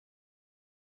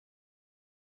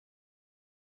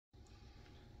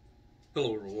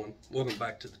Hello everyone, welcome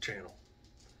back to the channel.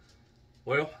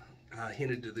 Well, I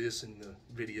hinted to this in the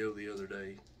video the other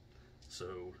day,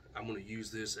 so I'm going to use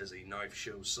this as a Knife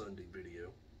Show Sunday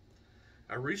video.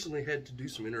 I recently had to do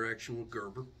some interaction with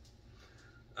Gerber.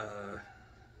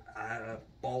 I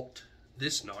bought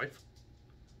this knife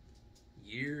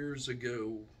years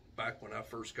ago, back when I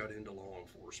first got into law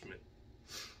enforcement.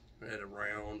 At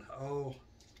around, I'm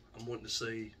wanting to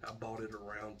say I bought it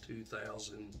around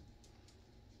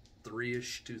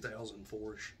 2003-ish,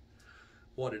 2004-ish.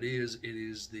 What it is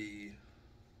the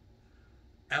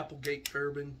Applegate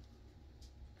Fairbairn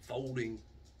folding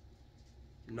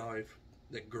knife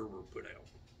that Gerber put out.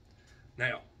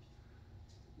 Now,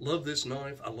 love this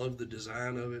knife. I love the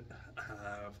design of it.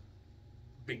 I've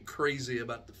been crazy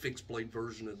about the fixed blade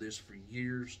version of this for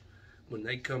years. When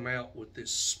they come out with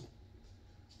this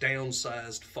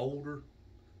downsized folder,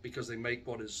 because they make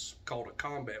what is called a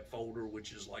combat folder,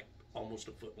 which is like almost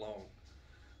a foot long.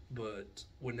 But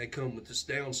when they come with this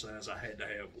downsize, I had to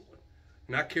have one.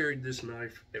 And I carried this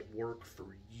knife at work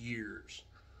for years.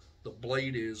 The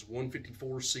blade is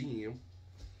 154 cm.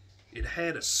 It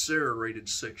had a serrated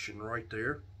section right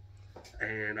there,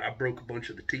 and I broke a bunch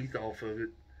of the teeth off of it,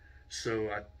 so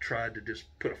I tried to just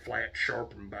put a flat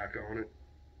sharpen back on it,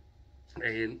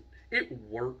 and it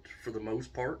worked for the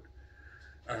most part.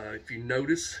 If you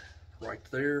notice right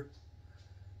there,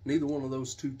 neither one of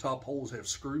those two top holes have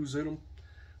screws in them.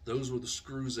 Those were the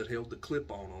screws that held the clip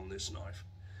on this knife.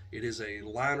 It is a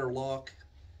liner lock.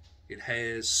 It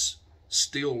has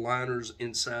steel liners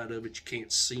inside of it. You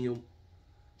can't see them,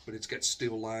 but it's got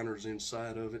steel liners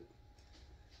inside of it.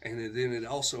 And then it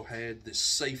also had this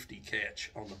safety catch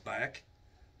on the back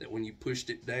that when you pushed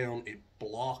it down, it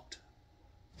blocked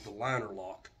the liner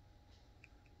lock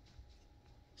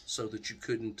so that you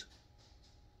couldn't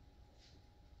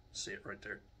see it right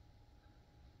there,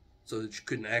 so that you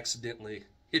couldn't accidentally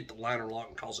hit the liner lock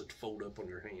and cause it to fold up on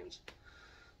your hands.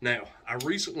 Now, I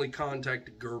recently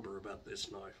contacted Gerber about this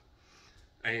knife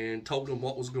and told him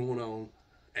what was going on,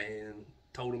 and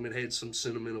told him it had some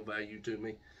sentimental value to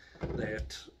me,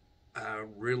 that I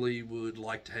really would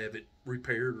like to have it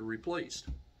repaired or replaced.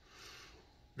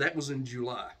 That was in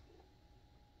July.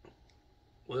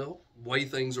 Well, the way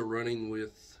things are running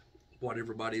with what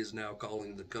everybody is now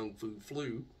calling the Kung Fu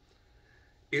flu,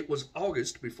 it was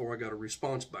August before I got a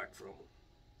response back from them.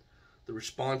 The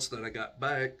response that I got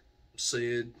back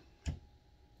said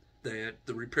that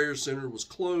the repair center was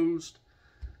closed,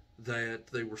 that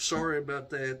they were sorry about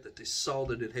that they saw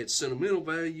that it had sentimental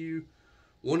value,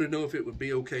 wanted to know if it would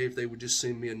be okay if they would just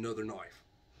send me another knife.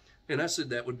 And I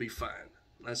said that would be fine.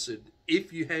 I said,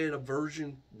 if you had a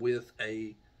version with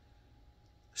a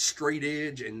straight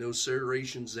edge and no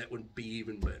serrations, that would be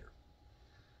even better.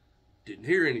 Didn't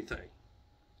hear anything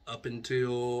up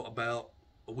until about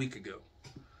a week ago.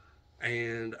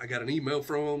 And I got an email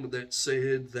from them that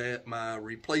said that my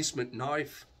replacement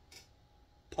knife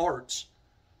parts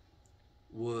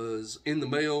was in the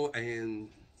mail and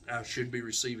I should be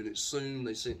receiving it soon.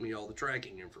 They sent me all the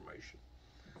tracking information.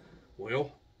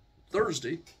 Well,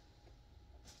 Thursday,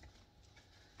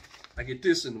 I get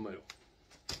this in the mail.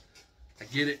 I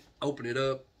get it, open it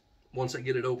up. Once I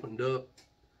get it opened up,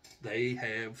 they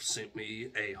have sent me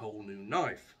a whole new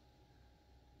knife.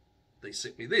 They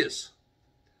sent me this.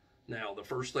 Now, the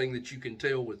first thing that you can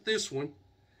tell with this one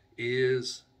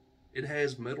is it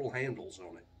has metal handles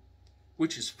on it,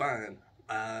 which is fine.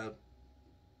 I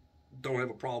don't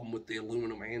have a problem with the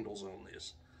aluminum handles on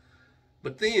this.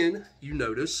 But then you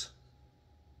notice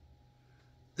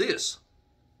this,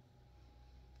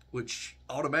 which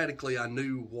automatically I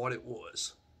knew what it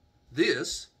was.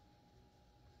 This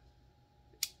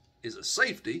is a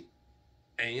safety,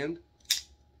 and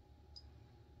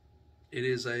it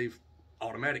is a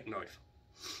automatic knife.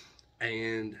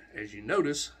 And as you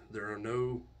notice, there are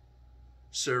no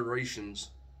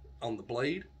serrations on the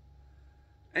blade.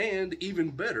 And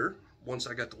even better, once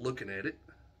I got to looking at it,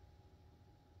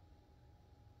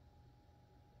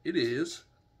 it is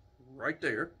right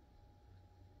there,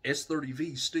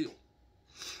 S30V steel.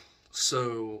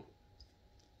 So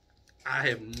I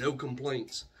have no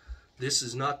complaints. This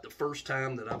is not the first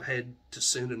time that I've had to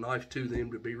send a knife to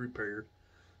them to be repaired.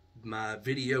 My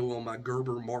video on my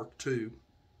Gerber Mark II,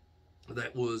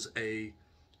 that was a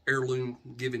heirloom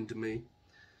given to me,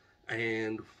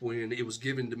 and when it was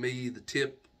given to me, the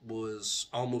tip was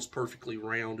almost perfectly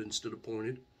round instead of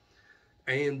pointed,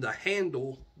 and the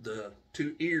handle, the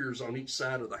two ears on each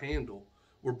side of the handle,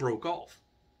 were broke off,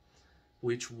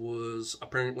 which was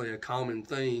apparently a common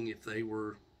thing if they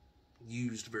were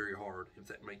used very hard, if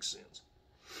that makes sense.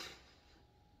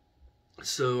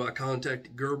 So I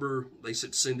contacted Gerber. They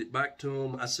said send it back to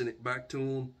them. I sent it back to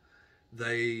them.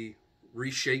 They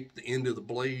reshaped the end of the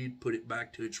blade, put it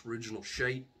back to its original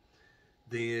shape.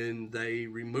 Then they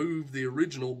removed the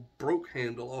original broke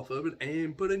handle off of it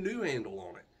and put a new handle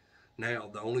on it. Now,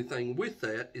 the only thing with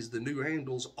that is the new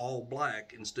handle's all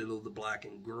black instead of the black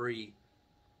and gray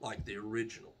like the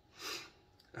original.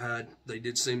 They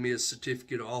did send me a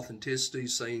certificate of authenticity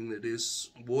saying that this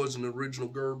was an original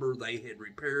Gerber. They had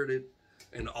repaired it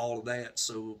and all of that.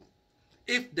 So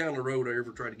if down the road I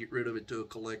ever try to get rid of it to a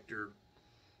collector,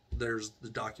 there's the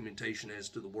documentation as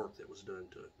to the work that was done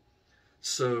to it.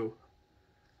 So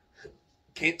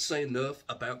can't say enough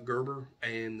about Gerber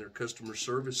and their customer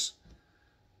service.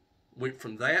 Went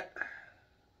from that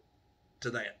to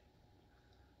that.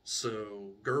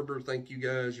 So Gerber, thank you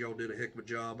guys. Y'all did a heck of a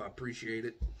job. I appreciate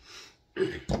it.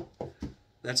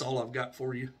 That's all I've got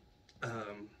for you.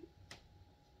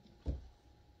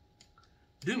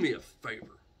 Do me a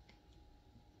favor.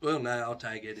 Well, now I'll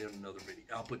tag it in another video.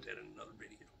 I'll put that in another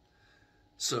video.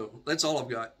 So that's all I've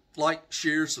got. Like,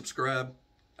 share, subscribe.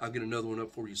 I'll get another one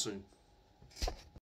up for you soon.